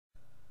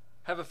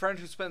Have a friend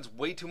who spends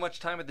way too much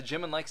time at the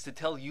gym and likes to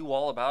tell you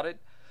all about it?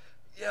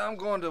 Yeah, I'm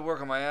going to work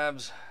on my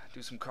abs,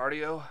 do some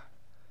cardio.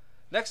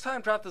 Next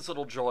time, drop this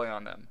little joy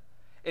on them.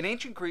 In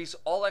ancient Greece,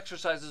 all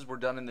exercises were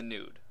done in the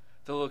nude.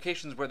 The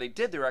locations where they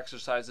did their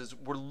exercises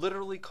were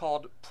literally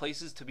called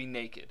places to be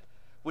naked,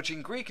 which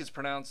in Greek is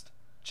pronounced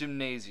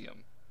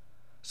gymnasium.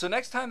 So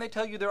next time they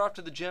tell you they're off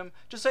to the gym,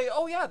 just say,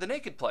 oh yeah, the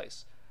naked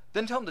place.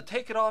 Then tell them to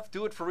take it off,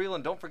 do it for real,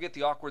 and don't forget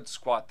the awkward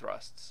squat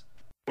thrusts.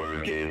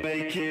 Work it,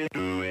 make it,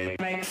 do it,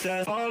 makes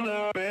us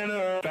harder,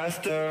 better,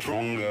 faster,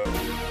 stronger.